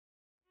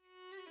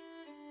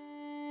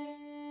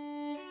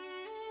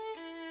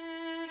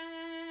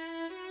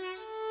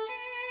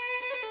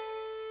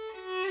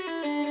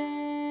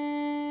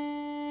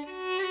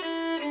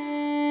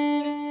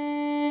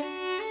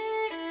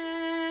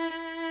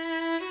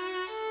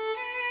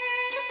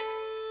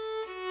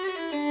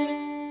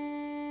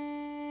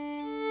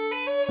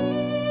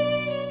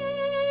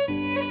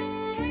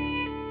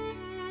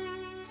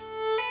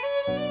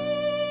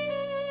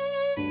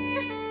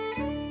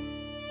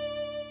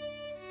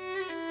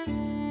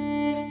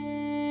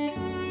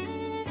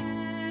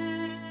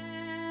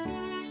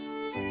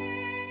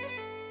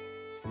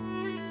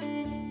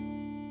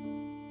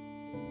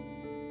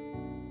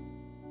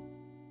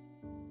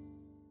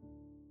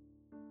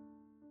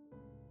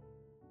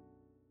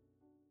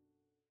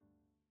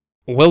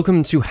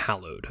Welcome to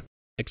Hallowed,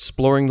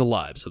 Exploring the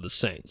Lives of the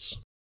Saints,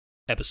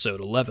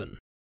 Episode 11,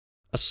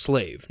 A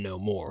Slave No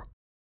More.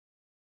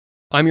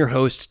 I'm your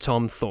host,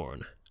 Tom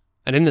Thorne,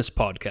 and in this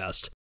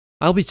podcast,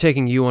 I'll be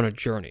taking you on a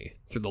journey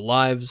through the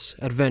lives,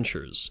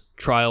 adventures,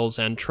 trials,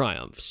 and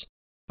triumphs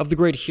of the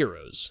great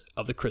heroes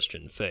of the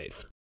Christian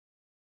faith.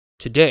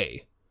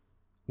 Today,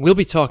 we'll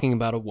be talking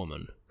about a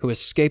woman who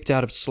escaped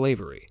out of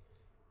slavery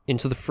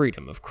into the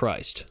freedom of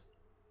Christ,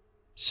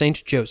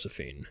 Saint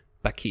Josephine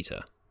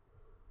Bakhita.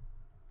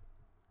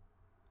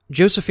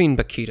 Josephine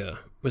Bakhita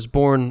was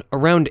born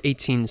around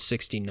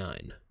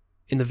 1869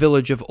 in the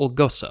village of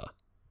Olgossa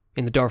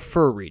in the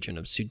Darfur region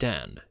of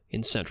Sudan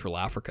in Central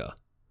Africa.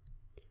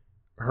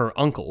 Her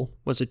uncle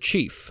was a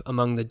chief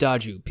among the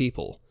Daju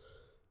people,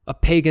 a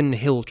pagan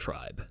hill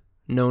tribe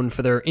known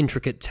for their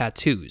intricate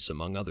tattoos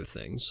among other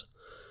things,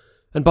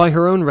 and by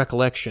her own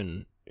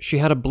recollection, she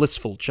had a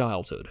blissful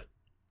childhood.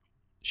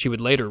 She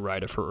would later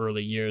write of her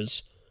early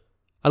years,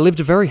 "I lived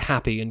a very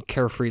happy and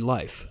carefree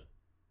life,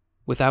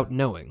 without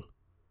knowing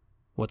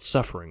what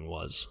suffering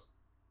was."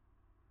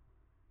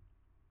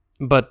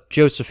 But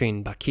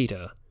Josephine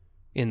Bakhita,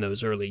 in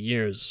those early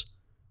years,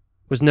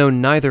 was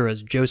known neither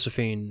as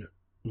Josephine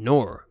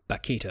nor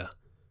Bakhita.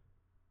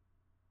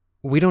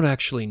 We don't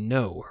actually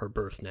know her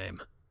birth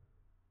name.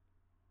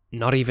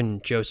 Not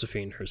even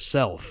Josephine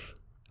herself,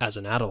 as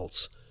an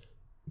adult,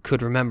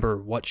 could remember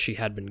what she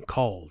had been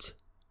called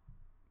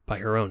by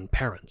her own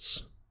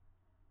parents.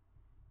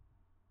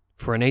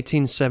 For in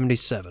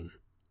 1877,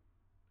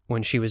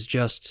 when she was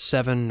just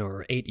 7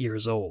 or 8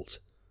 years old,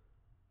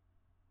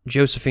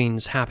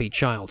 Josephine's happy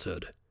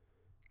childhood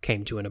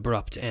came to an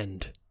abrupt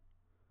end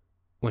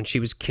when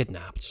she was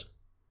kidnapped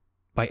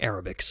by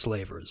Arabic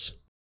slavers.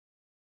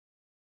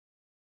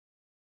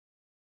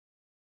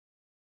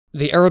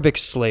 The Arabic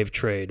slave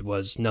trade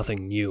was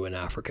nothing new in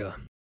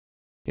Africa.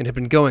 It had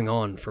been going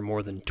on for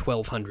more than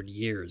 1,200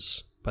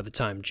 years by the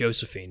time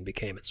Josephine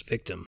became its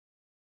victim.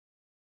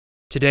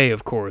 Today,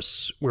 of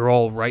course, we're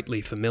all rightly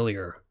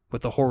familiar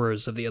with the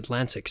horrors of the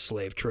Atlantic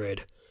slave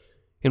trade,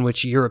 in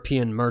which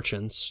European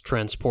merchants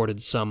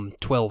transported some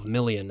 12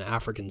 million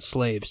African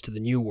slaves to the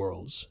New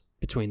Worlds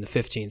between the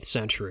 15th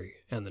century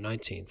and the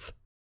 19th.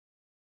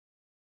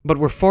 But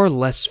we're far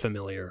less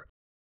familiar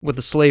with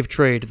the slave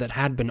trade that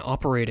had been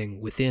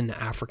operating within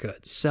Africa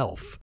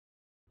itself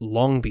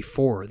long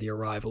before the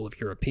arrival of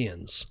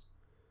Europeans.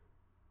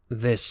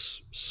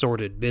 This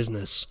sordid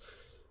business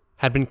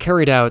had been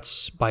carried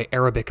out by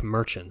Arabic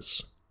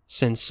merchants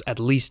since at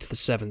least the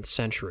 7th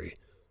century,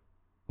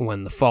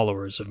 when the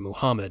followers of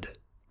Muhammad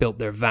built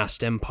their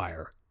vast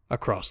empire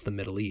across the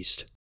Middle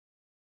East.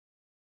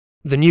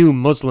 The new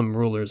Muslim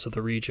rulers of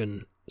the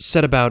region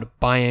set about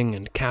buying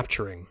and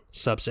capturing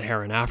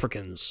sub-Saharan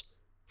Africans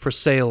for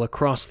sale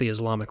across the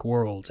Islamic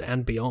world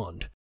and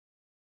beyond,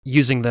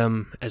 using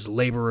them as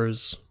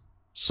laborers,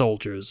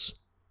 soldiers,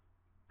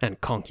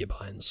 and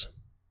concubines.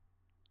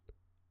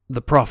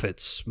 The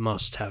profits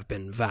must have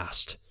been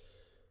vast.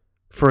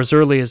 For as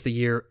early as the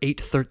year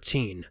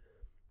 813,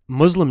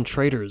 Muslim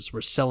traders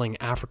were selling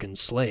African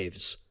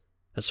slaves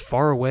as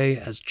far away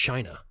as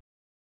China.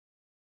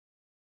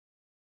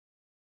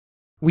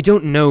 We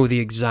don't know the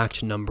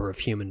exact number of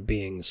human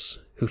beings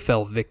who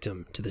fell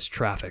victim to this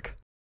traffic.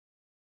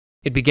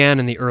 It began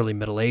in the early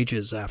Middle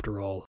Ages,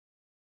 after all,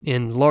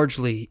 in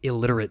largely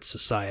illiterate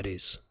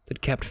societies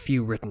that kept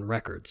few written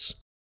records.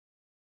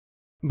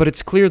 But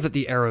it's clear that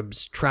the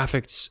Arabs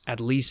trafficked at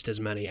least as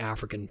many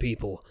African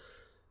people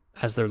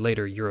as their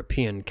later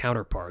European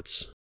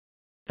counterparts,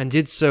 and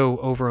did so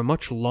over a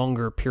much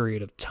longer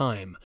period of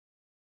time,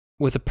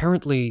 with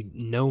apparently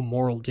no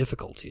moral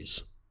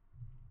difficulties.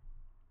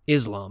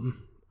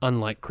 Islam,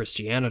 unlike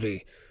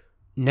Christianity,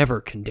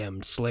 never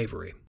condemned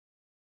slavery.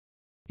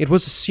 It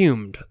was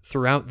assumed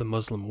throughout the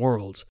Muslim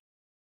world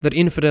that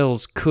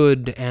infidels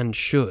could and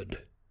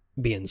should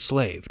be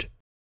enslaved.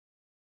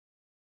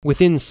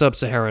 Within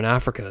sub-Saharan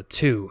Africa,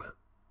 too,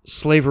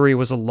 slavery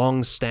was a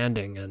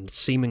long-standing and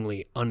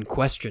seemingly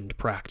unquestioned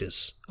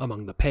practice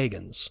among the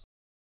pagans.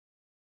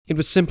 It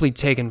was simply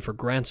taken for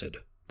granted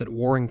that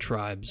warring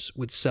tribes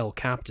would sell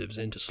captives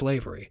into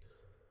slavery,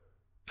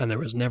 and there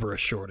was never a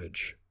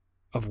shortage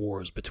of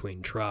wars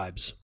between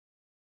tribes.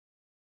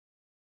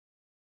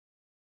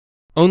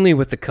 Only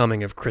with the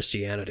coming of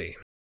Christianity,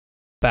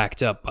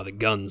 backed up by the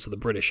guns of the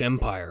British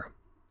Empire,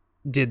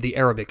 did the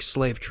Arabic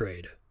slave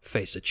trade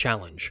face a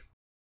challenge.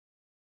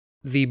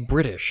 The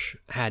British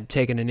had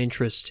taken an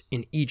interest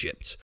in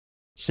Egypt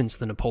since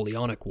the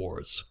Napoleonic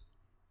Wars,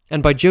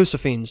 and by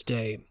Josephine's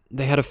day,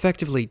 they had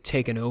effectively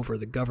taken over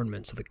the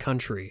governments of the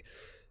country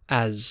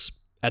as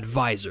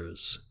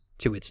advisors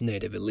to its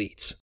native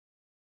elite.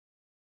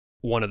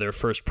 One of their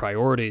first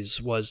priorities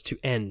was to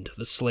end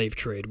the slave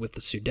trade with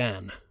the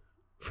Sudan,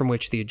 from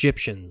which the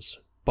Egyptians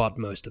bought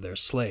most of their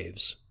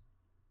slaves.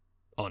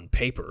 On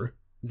paper,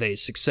 they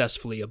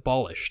successfully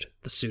abolished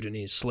the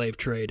Sudanese slave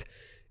trade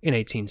in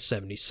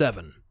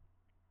 1877,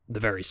 the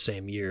very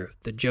same year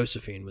that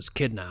Josephine was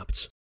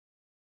kidnapped.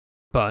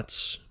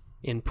 But,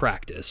 in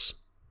practice,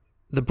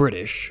 the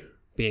British,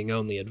 being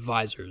only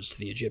advisors to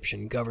the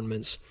Egyptian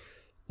governments,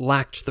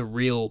 lacked the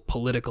real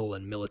political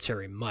and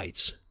military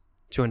might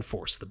to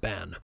enforce the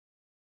ban.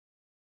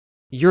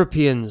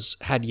 Europeans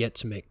had yet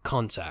to make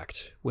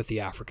contact with the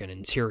African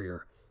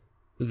interior,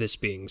 this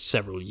being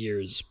several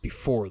years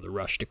before the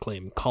rush to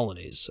claim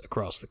colonies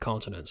across the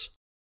continent.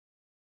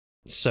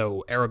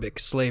 So Arabic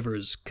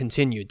slavers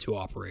continued to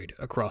operate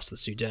across the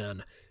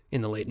Sudan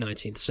in the late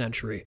 19th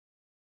century,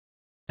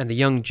 and the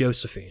young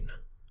Josephine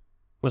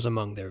was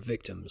among their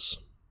victims.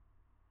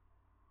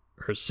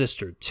 Her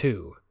sister,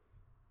 too,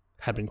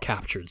 had been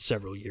captured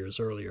several years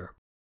earlier.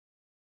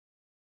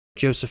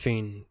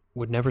 Josephine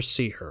would never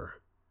see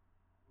her,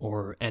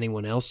 or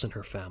anyone else in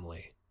her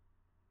family,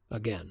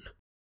 again.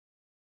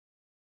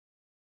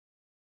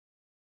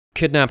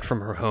 Kidnapped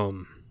from her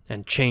home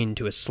and chained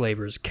to a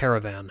slaver's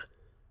caravan,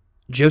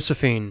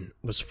 Josephine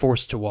was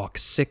forced to walk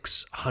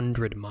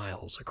 600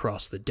 miles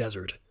across the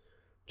desert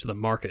to the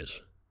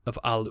market of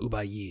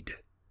Al-Ubaid,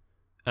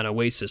 an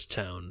oasis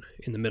town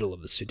in the middle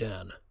of the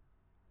Sudan.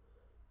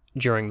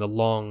 During the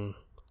long,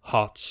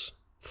 hot,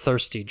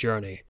 thirsty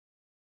journey,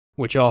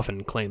 which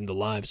often claimed the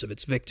lives of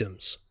its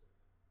victims,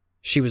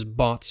 she was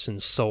bought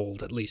and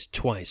sold at least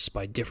twice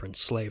by different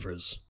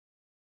slavers.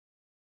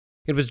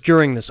 It was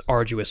during this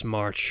arduous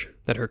march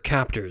that her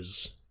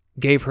captors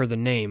gave her the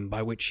name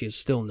by which she is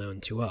still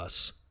known to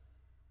us,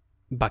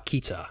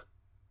 Bakita,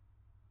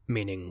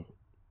 meaning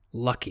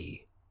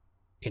lucky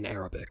in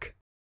Arabic.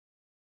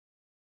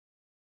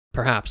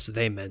 Perhaps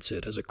they meant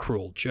it as a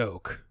cruel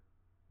joke,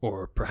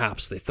 or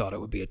perhaps they thought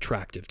it would be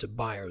attractive to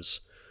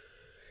buyers.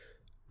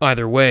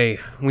 Either way,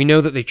 we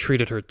know that they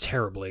treated her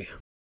terribly,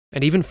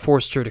 and even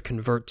forced her to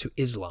convert to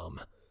Islam,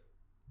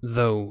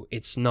 though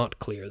it's not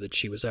clear that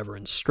she was ever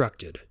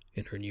instructed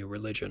in her new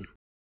religion.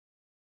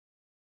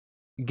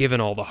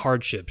 Given all the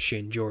hardships she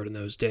endured in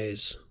those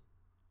days,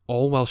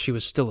 all while she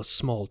was still a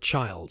small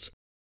child,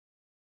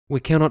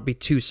 we cannot be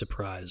too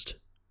surprised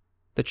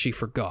that she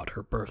forgot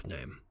her birth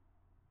name.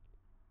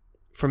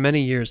 For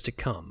many years to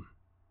come,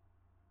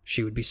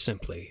 she would be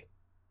simply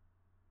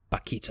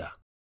Bakita.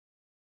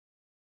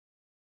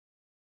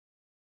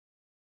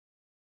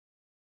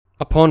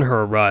 Upon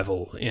her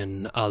arrival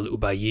in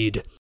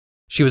Al-Ubaid,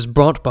 she was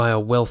brought by a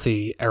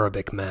wealthy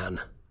Arabic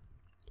man,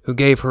 who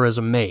gave her as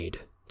a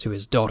maid to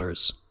his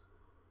daughters.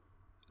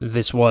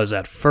 This was,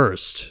 at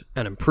first,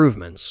 an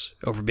improvement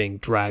over being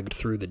dragged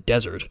through the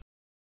desert,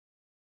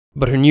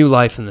 but her new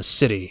life in the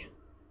city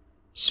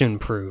soon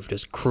proved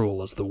as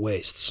cruel as the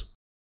wastes.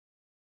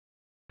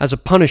 As a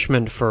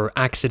punishment for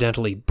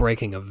accidentally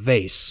breaking a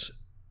vase,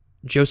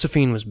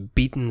 Josephine was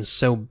beaten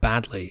so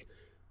badly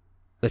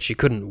that she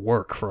couldn't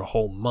work for a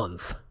whole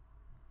month.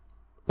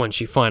 When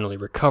she finally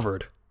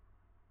recovered,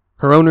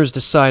 her owners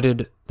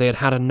decided they had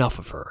had enough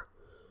of her,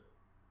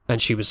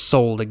 and she was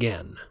sold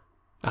again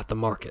at the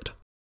market.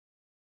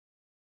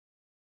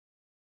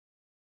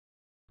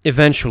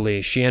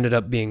 Eventually, she ended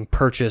up being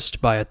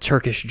purchased by a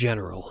Turkish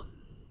general,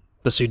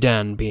 the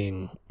Sudan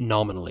being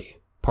nominally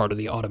part of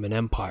the Ottoman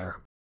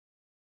Empire.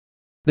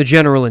 The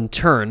general, in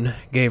turn,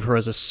 gave her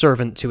as a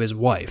servant to his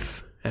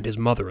wife and his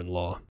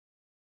mother-in-law.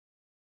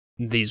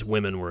 These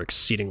women were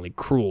exceedingly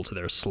cruel to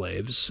their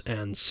slaves,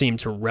 and seemed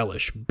to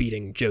relish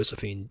beating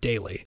Josephine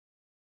daily.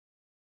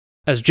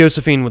 As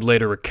Josephine would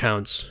later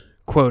recount,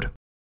 quote,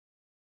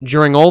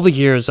 "During all the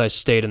years I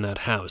stayed in that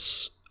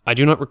house, I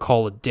do not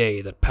recall a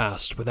day that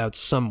passed without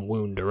some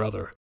wound or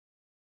other.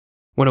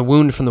 When a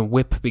wound from the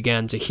whip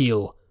began to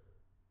heal,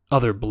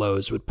 other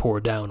blows would pour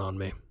down on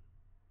me."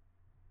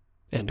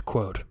 End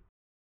quote.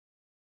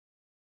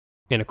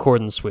 In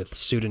accordance with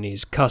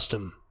Sudanese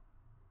custom,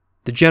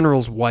 the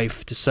general's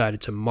wife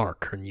decided to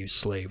mark her new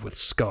slave with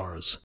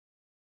scars.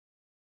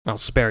 I'll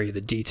spare you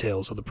the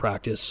details of the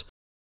practice.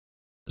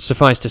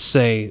 Suffice to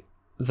say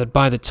that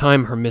by the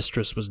time her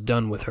mistress was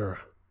done with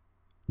her,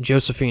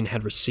 Josephine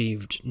had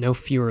received no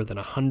fewer than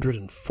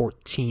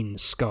 114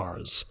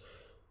 scars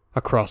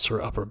across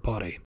her upper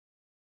body.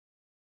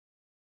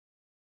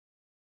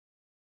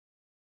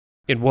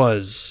 It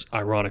was,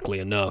 ironically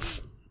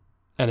enough,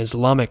 an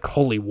Islamic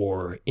holy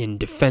war in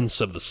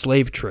defense of the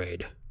slave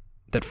trade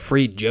that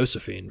freed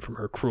Josephine from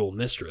her cruel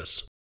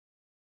mistress.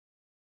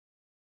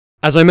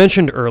 As I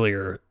mentioned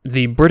earlier,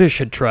 the British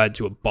had tried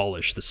to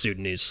abolish the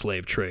Sudanese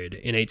slave trade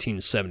in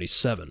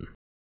 1877,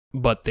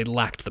 but they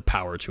lacked the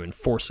power to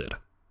enforce it.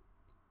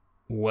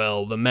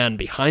 Well, the man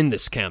behind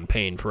this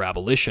campaign for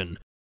abolition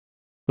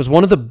was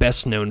one of the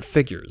best-known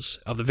figures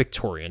of the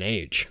Victorian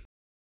age,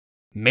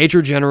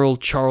 Major General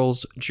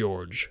Charles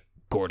George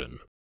Gordon.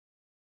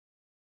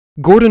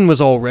 Gordon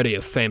was already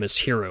a famous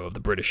hero of the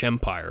British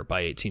Empire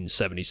by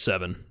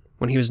 1877,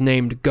 when he was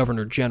named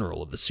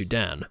Governor-General of the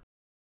Sudan.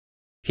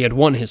 He had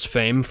won his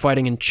fame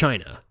fighting in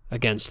China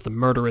against the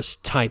murderous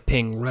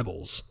Taiping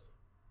rebels,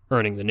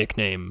 earning the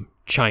nickname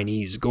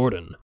Chinese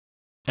Gordon,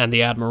 and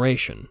the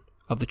admiration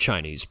of the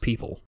Chinese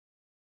people.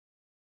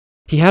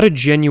 He had a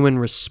genuine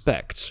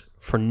respect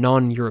for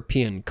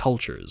non-European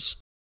cultures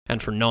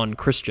and for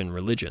non-Christian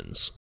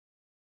religions.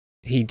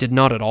 He did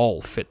not at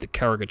all fit the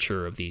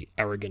caricature of the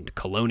arrogant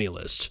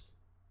colonialist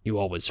you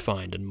always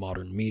find in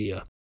modern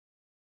media.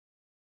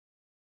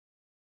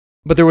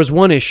 But there was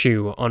one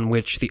issue on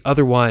which the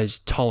otherwise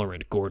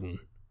tolerant Gordon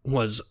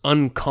was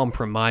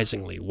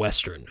uncompromisingly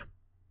Western,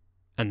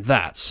 and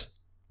that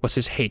was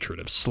his hatred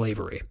of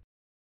slavery.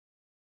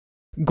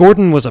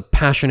 Gordon was a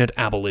passionate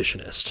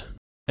abolitionist,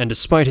 and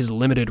despite his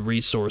limited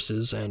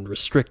resources and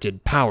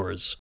restricted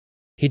powers,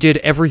 he did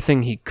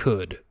everything he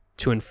could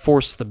to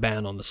enforce the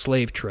ban on the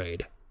slave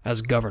trade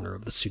as governor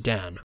of the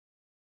Sudan.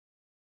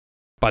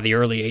 By the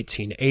early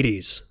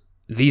 1880s,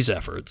 these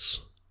efforts,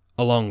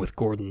 along with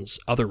Gordon's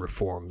other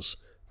reforms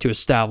to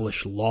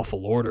establish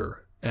lawful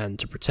order and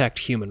to protect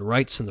human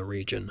rights in the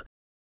region,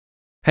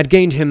 had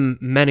gained him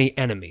many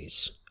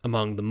enemies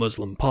among the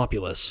Muslim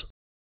populace,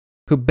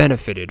 who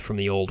benefited from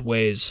the old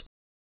ways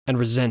and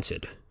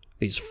resented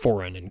these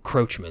foreign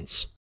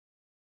encroachments.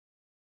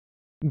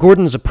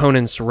 Gordon's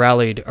opponents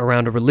rallied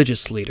around a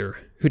religious leader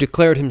who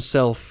declared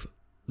himself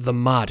the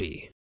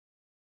Mahdi,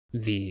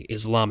 the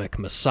Islamic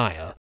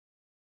Messiah,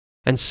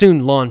 and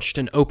soon launched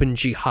an open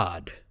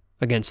jihad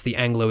against the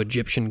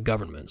Anglo-Egyptian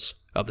governments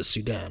of the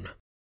Sudan.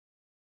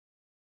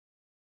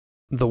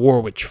 The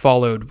war which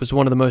followed was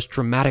one of the most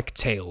dramatic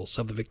tales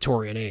of the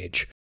Victorian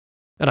age,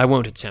 and I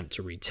won't attempt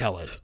to retell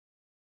it.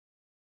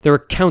 There are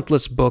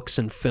countless books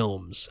and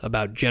films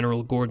about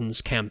General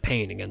Gordon's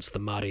campaign against the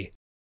Mahdi,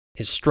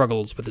 his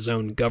struggles with his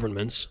own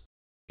governments,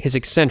 his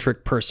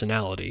eccentric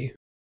personality,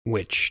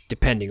 which,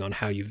 depending on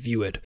how you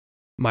view it,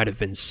 might have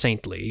been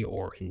saintly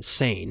or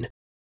insane,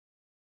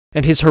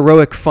 and his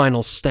heroic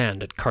final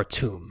stand at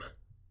Khartoum,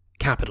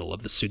 capital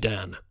of the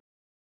Sudan.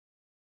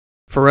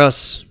 For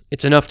us,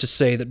 it's enough to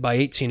say that by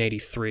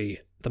 1883,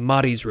 the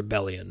Mahdi's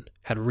rebellion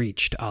had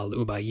reached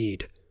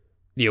Al-Ubaid,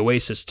 the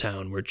oasis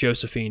town where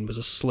Josephine was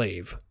a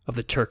slave of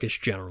the Turkish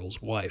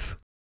general's wife.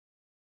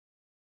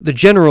 The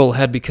general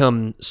had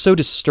become so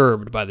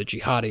disturbed by the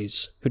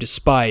jihadis, who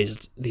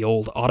despised the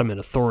old Ottoman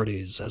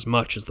authorities as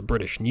much as the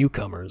British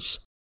newcomers,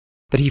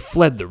 that he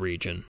fled the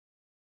region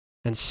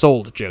and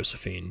sold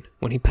Josephine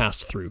when he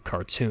passed through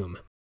Khartoum.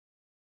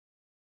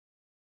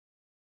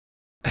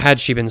 Had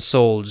she been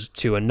sold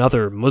to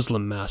another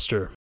Muslim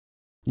master,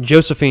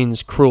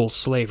 Josephine's cruel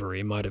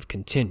slavery might have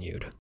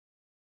continued.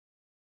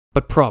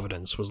 But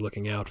Providence was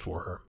looking out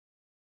for her.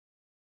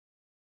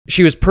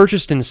 She was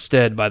purchased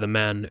instead by the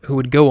man who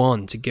would go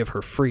on to give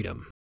her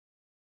freedom,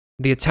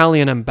 the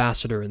Italian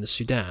ambassador in the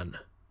Sudan,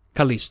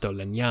 Callisto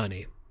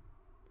Legnani.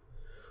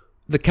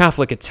 The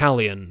Catholic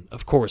Italian,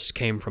 of course,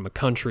 came from a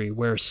country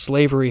where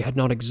slavery had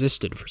not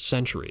existed for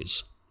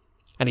centuries,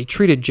 and he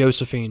treated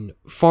Josephine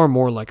far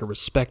more like a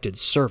respected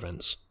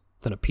servant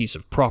than a piece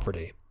of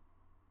property.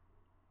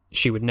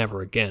 She would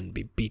never again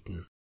be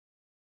beaten.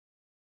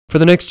 For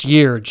the next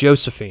year,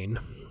 Josephine,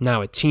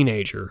 now a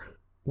teenager,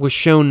 was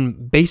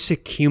shown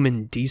basic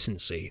human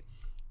decency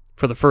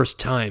for the first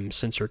time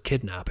since her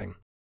kidnapping.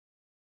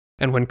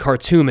 And when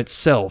Khartoum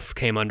itself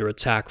came under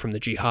attack from the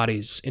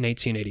jihadis in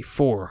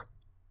 1884,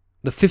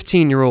 the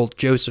 15-year-old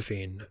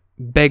Josephine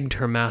begged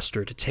her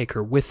master to take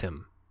her with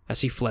him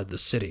as he fled the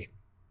city.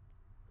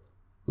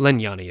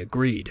 Legnani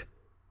agreed,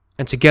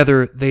 and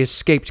together they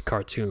escaped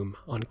Khartoum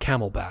on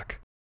camelback,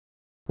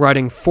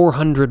 riding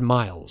 400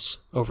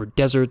 miles over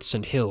deserts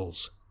and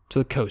hills to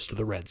the coast of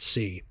the Red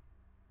Sea.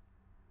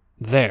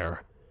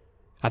 There,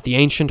 at the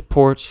ancient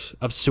port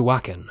of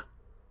Suakin,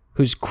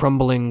 whose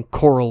crumbling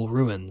coral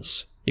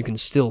ruins you can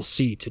still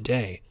see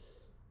today,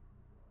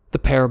 the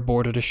pair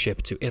boarded a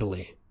ship to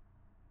Italy,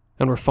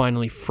 and were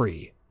finally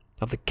free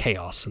of the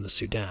chaos in the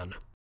Sudan.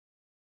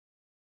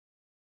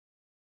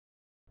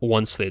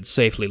 Once they had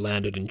safely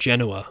landed in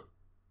Genoa,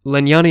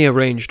 Legnani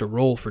arranged a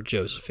role for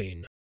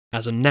Josephine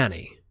as a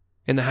nanny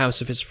in the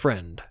house of his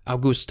friend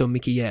Augusto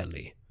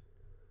Michieli,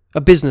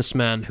 a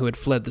businessman who had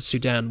fled the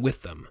Sudan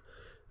with them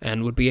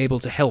and would be able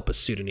to help a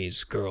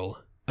Sudanese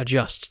girl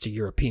adjust to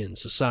European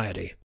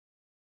society.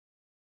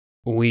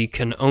 We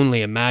can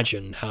only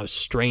imagine how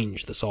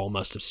strange this all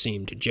must have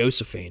seemed to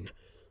Josephine,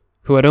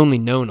 who had only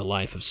known a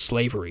life of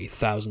slavery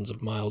thousands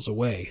of miles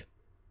away.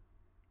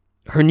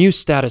 Her new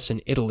status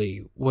in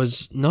Italy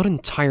was not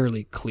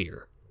entirely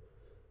clear.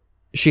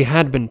 She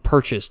had been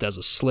purchased as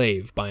a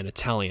slave by an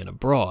Italian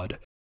abroad,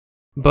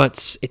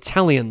 but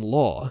Italian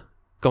law,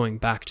 going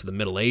back to the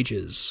Middle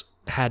Ages,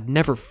 had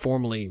never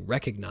formally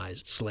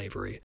recognized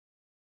slavery,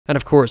 and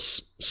of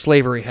course,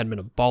 slavery had been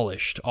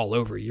abolished all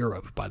over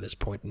Europe by this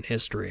point in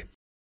history.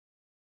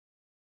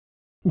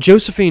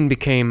 Josephine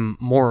became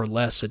more or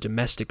less a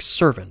domestic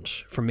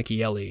servant for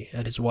Michieli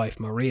and his wife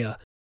Maria,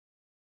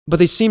 but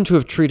they seemed to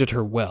have treated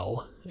her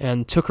well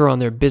and took her on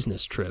their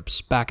business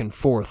trips back and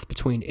forth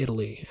between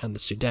Italy and the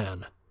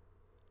Sudan.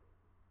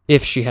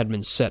 If she had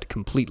been set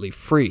completely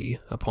free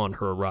upon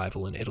her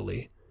arrival in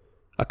Italy,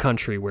 a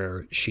country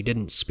where she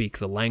didn't speak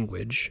the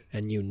language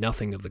and knew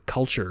nothing of the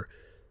culture,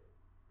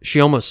 she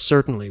almost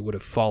certainly would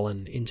have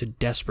fallen into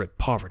desperate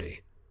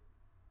poverty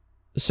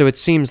so it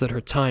seems that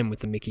her time with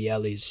the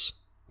Michaelis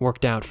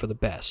worked out for the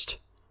best,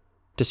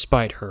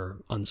 despite her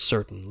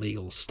uncertain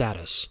legal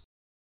status.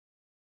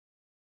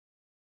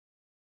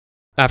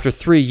 After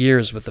 3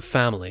 years with the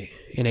family,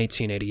 in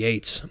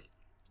 1888,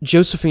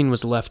 Josephine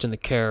was left in the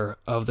care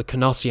of the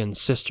Canossian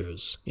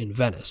Sisters in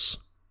Venice,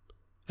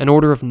 an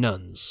order of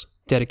nuns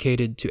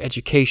dedicated to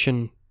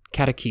education,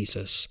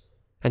 catechesis,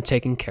 and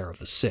taking care of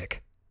the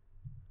sick.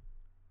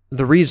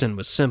 The reason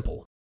was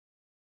simple.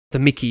 The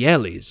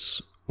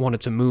Michaelis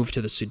wanted to move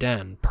to the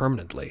Sudan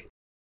permanently.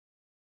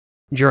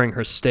 During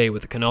her stay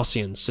with the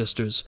Canossian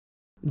Sisters,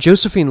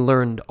 Josephine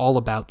learned all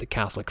about the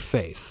Catholic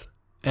faith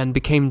and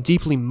became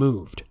deeply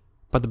moved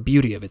by the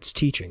beauty of its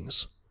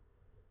teachings.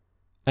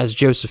 As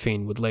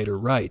Josephine would later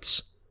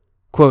write,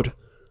 quote,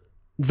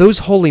 "Those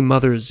holy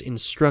mothers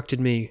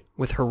instructed me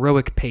with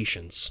heroic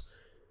patience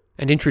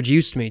and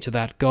introduced me to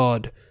that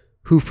God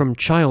who from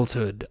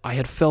childhood I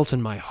had felt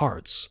in my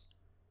heart,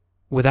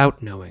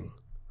 without knowing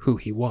who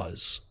he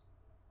was."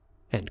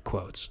 End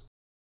quote.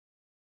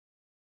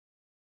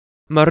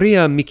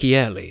 Maria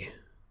Michieli,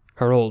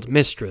 her old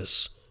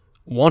mistress,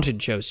 wanted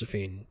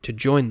Josephine to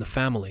join the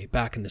family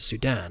back in the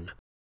Sudan,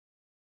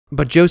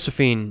 but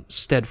Josephine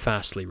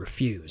steadfastly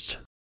refused.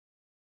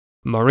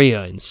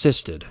 Maria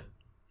insisted,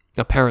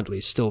 apparently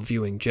still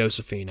viewing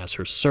Josephine as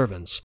her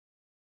servant,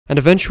 and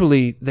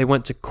eventually they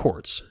went to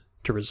court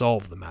to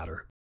resolve the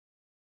matter.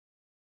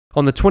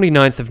 On the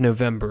 29th of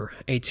November,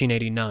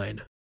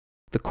 1889,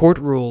 the court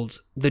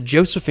ruled that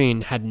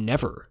Josephine had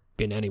never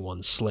been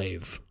anyone's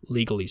slave,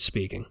 legally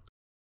speaking.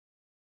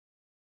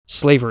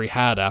 Slavery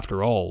had,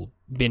 after all,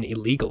 been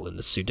illegal in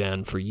the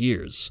Sudan for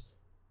years,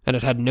 and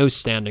it had no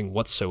standing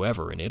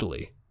whatsoever in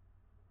Italy.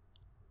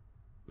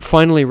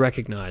 Finally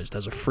recognized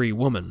as a free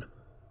woman,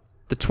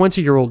 the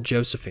 20-year-old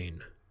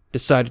Josephine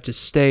decided to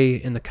stay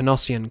in the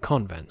Canossian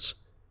convent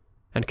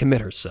and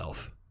commit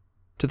herself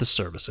to the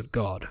service of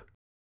God.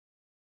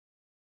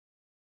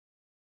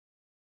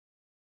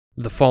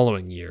 The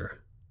following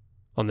year,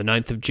 on the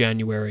 9th of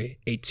January,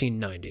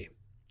 1890,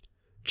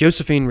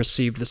 Josephine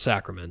received the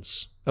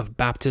sacraments of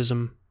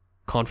baptism,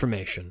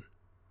 confirmation,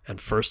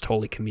 and First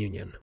Holy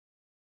Communion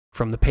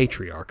from the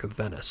Patriarch of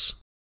Venice.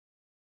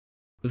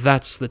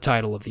 That's the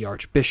title of the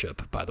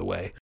Archbishop, by the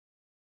way,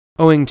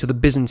 owing to the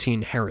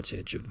Byzantine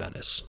heritage of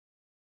Venice.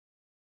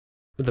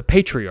 The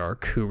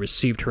Patriarch who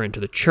received her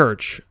into the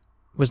church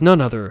was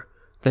none other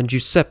than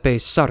Giuseppe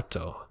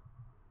Sarto,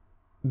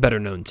 better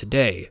known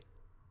today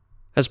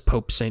as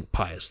Pope St.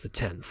 Pius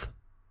X.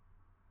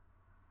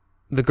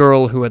 The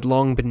girl who had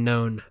long been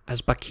known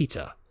as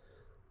Paquita,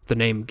 the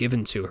name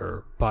given to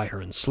her by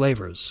her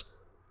enslavers,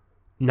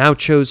 now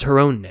chose her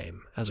own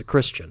name as a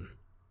Christian,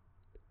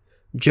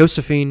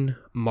 Josephine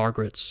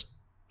Margaret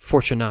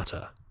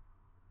Fortunata,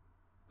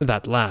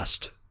 that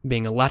last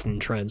being a Latin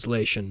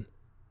translation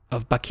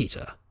of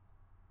Paquita,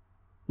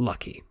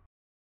 lucky.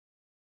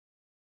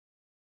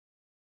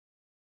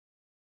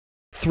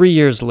 3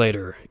 years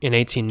later, in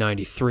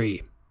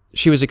 1893,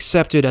 she was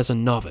accepted as a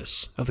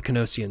novice of the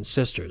Canossian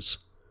Sisters,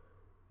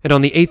 and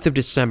on the 8th of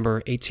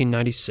December,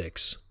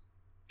 1896,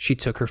 she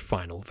took her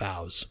final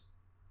vows.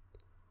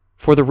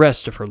 For the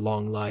rest of her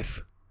long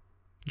life,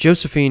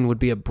 Josephine would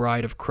be a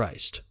bride of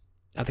Christ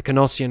at the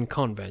Canossian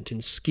convent in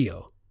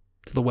Schio,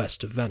 to the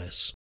west of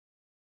Venice.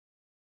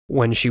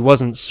 When she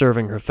wasn't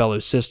serving her fellow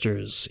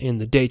sisters in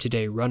the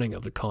day-to-day running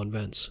of the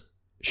convent,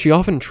 she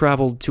often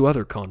traveled to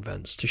other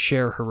convents to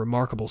share her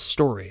remarkable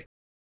story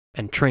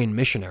and train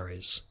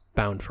missionaries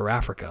bound for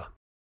Africa.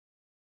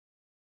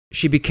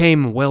 She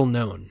became well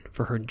known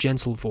for her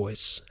gentle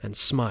voice and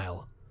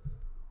smile,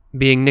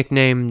 being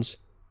nicknamed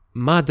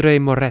Madre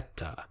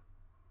Moretta,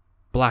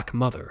 Black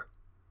Mother,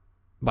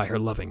 by her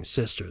loving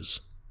sisters.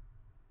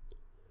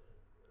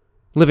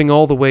 Living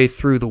all the way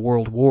through the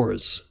world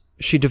wars,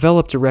 she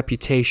developed a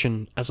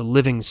reputation as a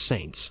living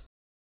saint.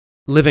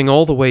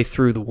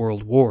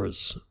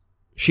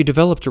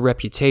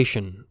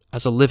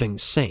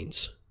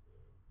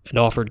 And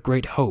offered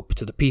great hope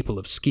to the people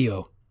of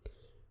Schio,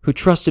 who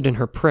trusted in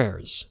her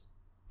prayers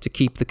to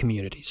keep the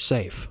community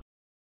safe.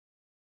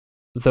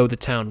 Though the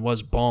town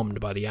was bombed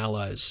by the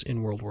Allies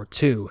in World War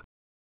II,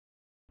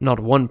 not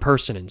one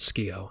person in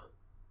Schio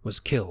was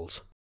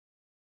killed.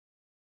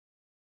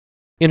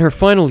 In her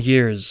final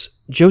years,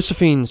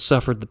 Josephine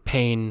suffered the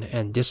pain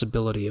and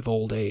disability of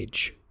old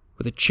age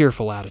with a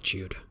cheerful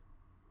attitude.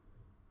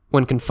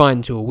 When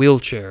confined to a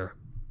wheelchair,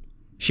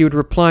 she would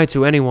reply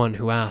to anyone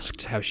who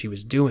asked how she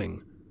was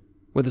doing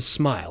with a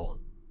smile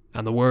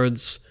and the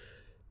words,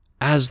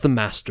 "As the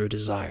Master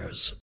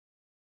desires."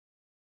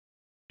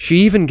 She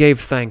even gave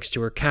thanks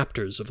to her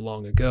captors of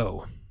long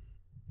ago,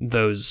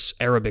 those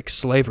Arabic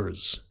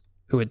slavers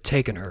who had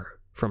taken her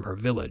from her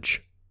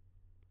village.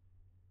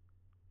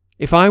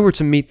 "If I were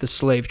to meet the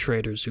slave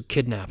traders who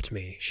kidnapped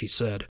me," she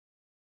said,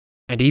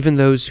 "and even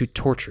those who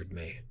tortured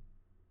me,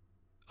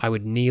 I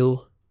would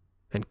kneel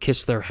and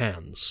kiss their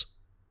hands,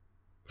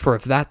 for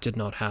if that did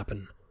not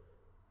happen,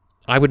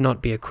 I would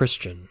not be a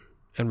Christian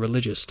and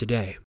religious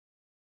today.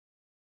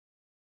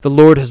 The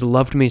Lord has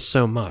loved me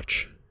so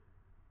much.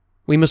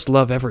 We must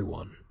love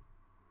everyone,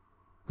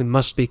 we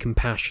must be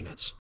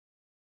compassionate.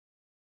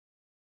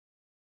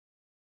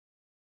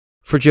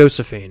 For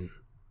Josephine,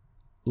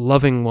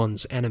 loving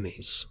one's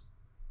enemies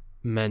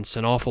meant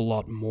an awful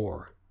lot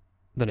more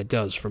than it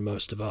does for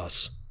most of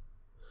us.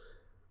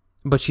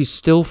 But she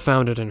still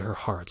found it in her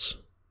heart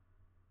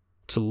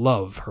to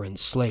love her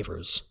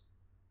enslavers.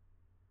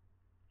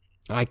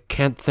 I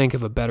can't think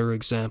of a better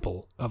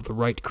example of the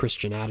right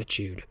Christian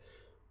attitude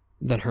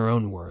than her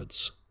own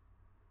words.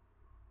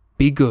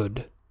 Be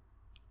good,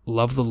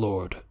 love the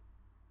Lord,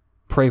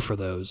 pray for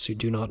those who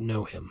do not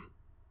know him.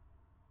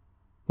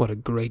 What a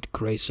great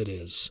grace it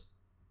is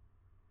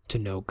to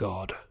know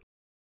God.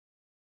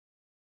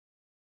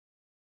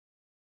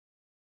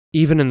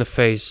 Even in the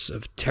face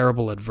of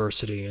terrible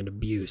adversity and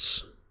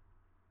abuse,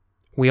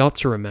 we ought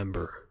to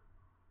remember,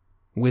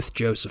 with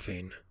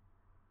Josephine,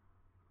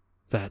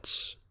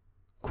 that,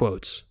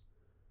 quote,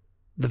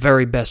 the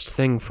very best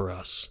thing for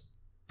us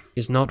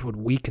is not what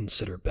we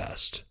consider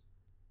best,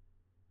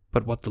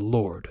 but what the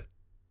Lord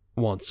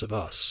wants of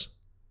us.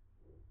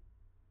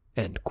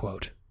 End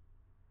quote.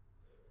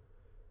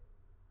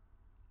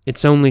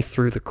 It's only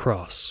through the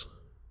cross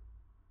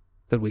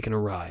that we can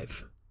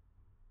arrive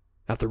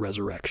at the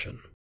resurrection.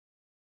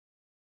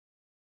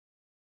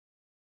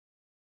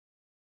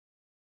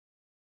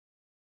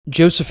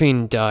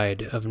 Josephine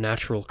died of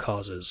natural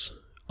causes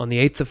on the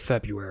 8th of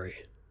February,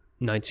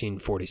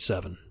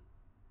 1947.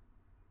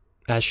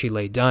 As she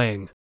lay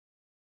dying,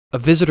 a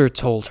visitor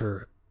told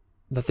her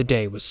that the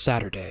day was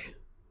Saturday,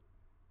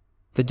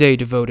 the day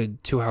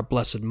devoted to our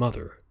Blessed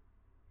Mother,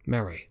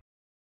 Mary.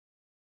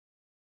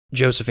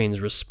 Josephine's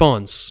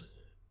response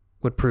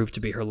would prove to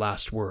be her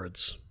last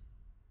words.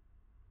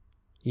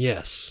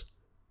 Yes,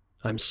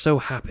 I'm so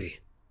happy.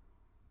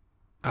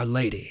 Our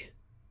Lady.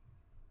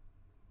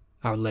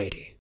 Our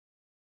Lady.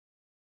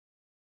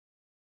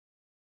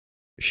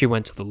 She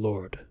went to the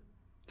Lord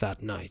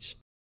that night.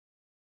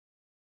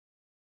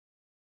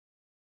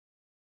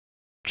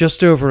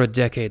 Just over a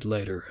decade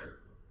later,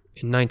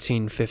 in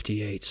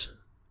 1958,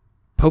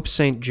 Pope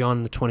St.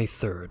 John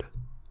XXIII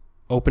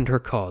opened her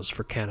cause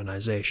for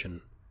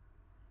canonization.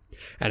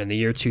 And in the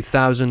year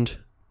 2000,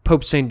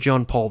 Pope St.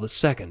 John Paul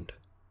II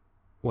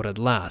would at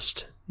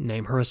last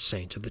name her a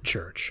saint of the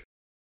Church.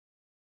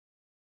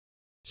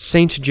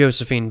 Saint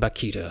Josephine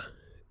Bakhita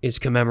is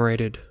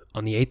commemorated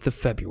on the 8th of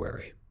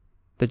February,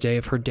 the day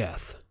of her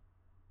death,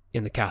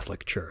 in the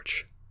Catholic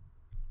Church.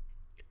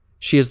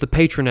 She is the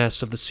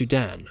patroness of the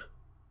Sudan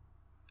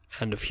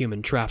and of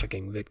human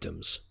trafficking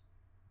victims.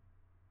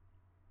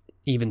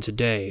 Even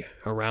today,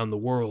 around the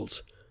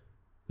world,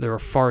 there are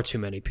far too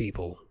many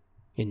people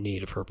in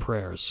need of her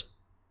prayers.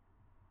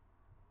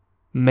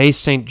 May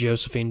Saint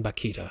Josephine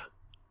Bakhita,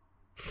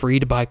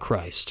 freed by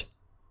Christ,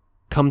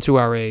 come to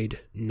our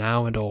aid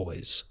now and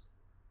always,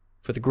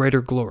 for the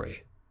greater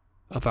glory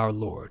of our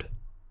Lord,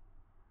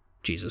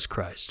 Jesus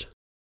Christ.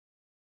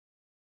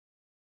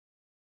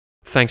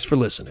 Thanks for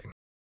listening,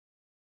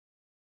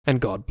 and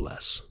God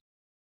bless.